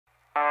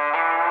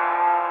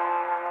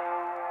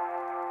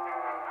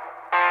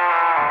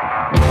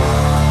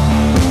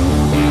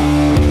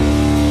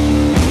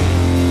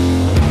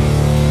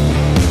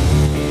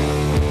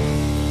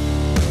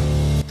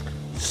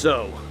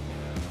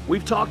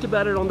We've talked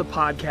about it on the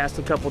podcast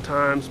a couple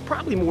times,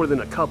 probably more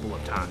than a couple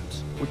of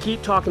times. We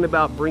keep talking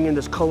about bringing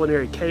this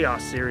Kulinary Khaos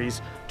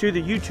series to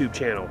the YouTube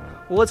channel.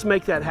 Well, let's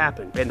make that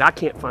happen. And I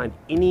can't find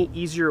any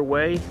easier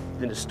way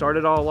than to start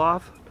it all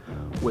off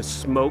with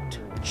smoked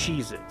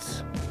Cheez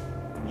Its.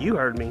 You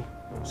heard me,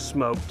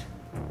 smoked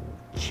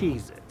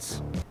Cheez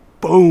Its.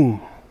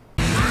 Boom.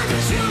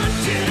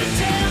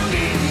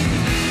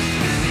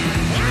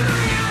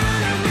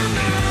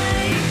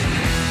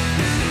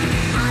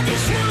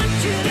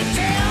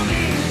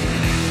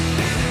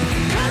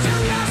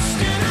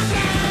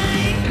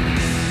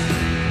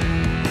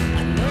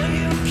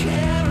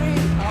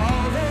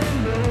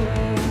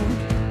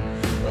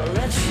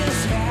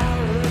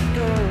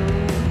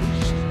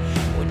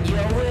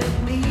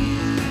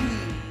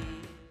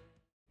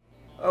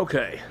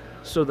 Okay,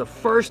 so the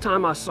first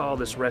time I saw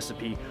this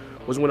recipe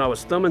was when I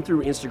was thumbing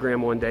through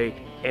Instagram one day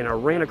and I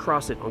ran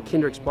across it on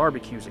Kendrick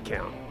BBQ's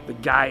account. The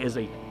guy is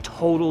a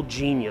total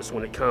genius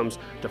when it comes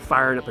to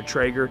firing up a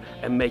Traeger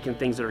and making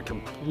things that are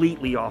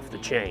completely off the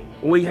chain.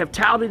 When we have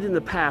touted in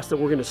the past that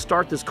we're going to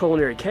start this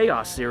Kulinary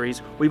Khaos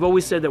series, we've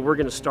always said that we're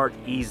going to start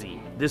easy.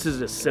 This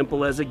is as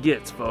simple as it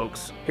gets,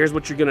 folks. Here's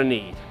what you're going to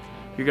need.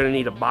 You're going to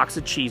need a box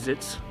of Cheez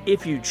Its.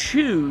 If you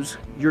choose,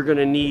 you're going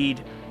to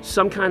need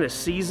some kind of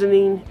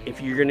seasoning.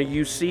 If you're going to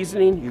use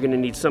seasoning, you're going to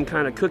need some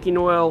kind of cooking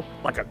oil,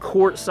 like a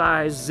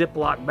quart-size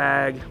Ziploc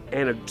bag,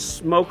 and a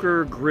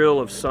smoker grill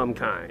of some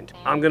kind.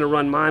 I'm going to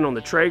run mine on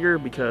the Traeger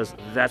because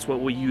that's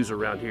what we use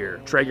around here.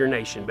 Traeger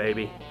Nation,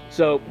 baby.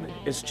 So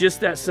it's just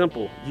that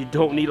simple. You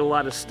don't need a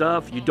lot of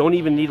stuff. You don't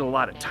even need a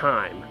lot of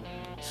time.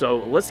 So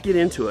let's get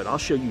into it. I'll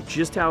show you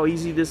just how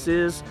easy this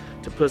is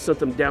to put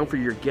something down for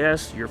your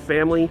guests, your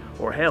family,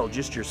 or hell,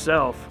 just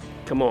yourself.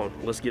 Come on,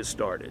 let's get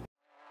started.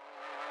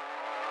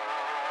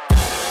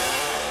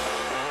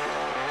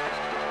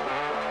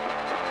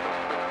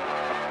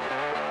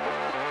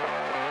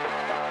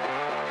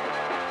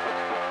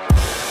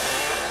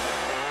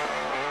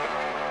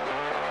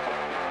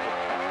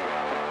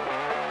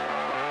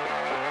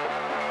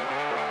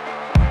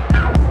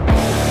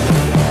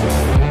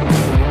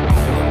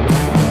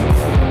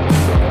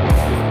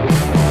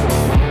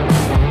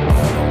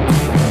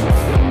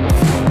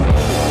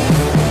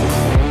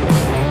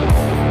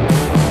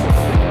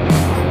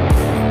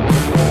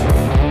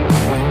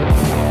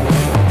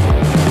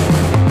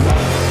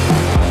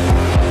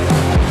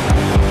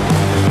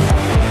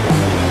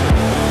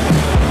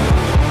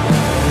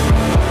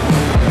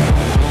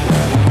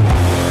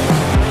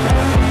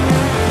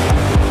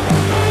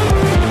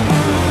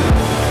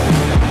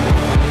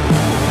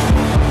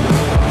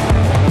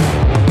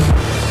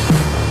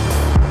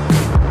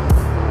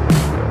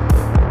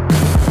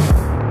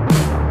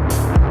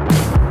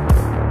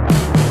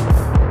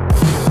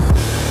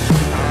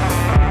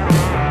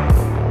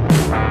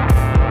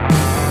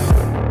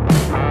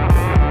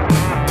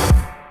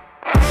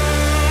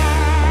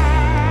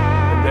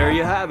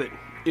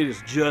 It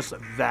is just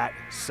that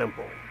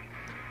simple.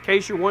 In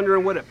case you're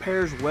wondering what it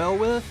pairs well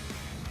with,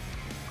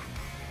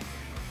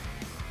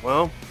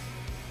 well,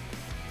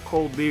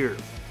 cold beer.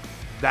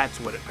 That's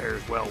what it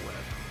pairs well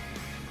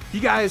with.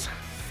 You guys,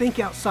 think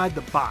outside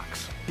the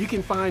box. You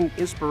can find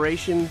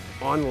inspiration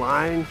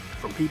online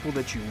from people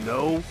that you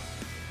know.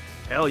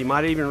 Hell, you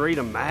might even read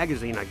a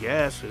magazine, I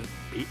guess,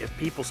 if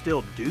people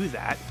still do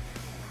that.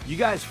 You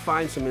guys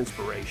find some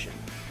inspiration.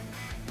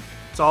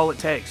 It's all it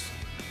takes.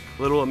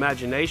 A little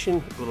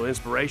imagination, a little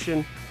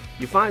inspiration.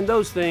 You find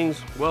those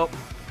things, well,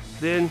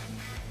 then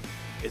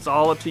it's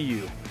all up to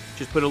you.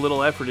 Just put a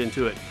little effort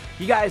into it.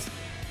 You guys,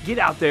 get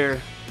out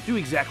there, do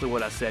exactly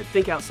what I said.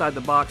 Think outside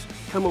the box,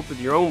 come up with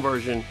your own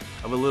version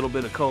of a little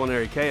bit of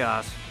Kulinary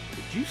Khaos.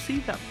 Did you see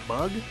that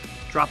bug?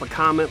 Drop a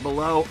comment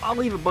below. I'll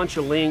leave a bunch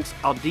of links.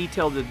 I'll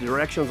detail the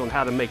directions on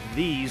how to make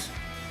these.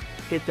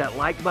 Hit that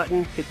like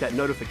button, hit that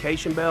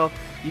notification bell.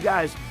 You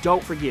guys,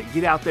 don't forget,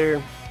 get out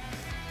there,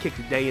 kick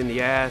the day in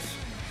the ass,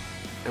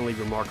 and leave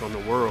your mark on the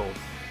world.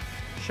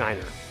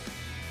 Shiner.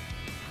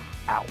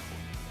 Out.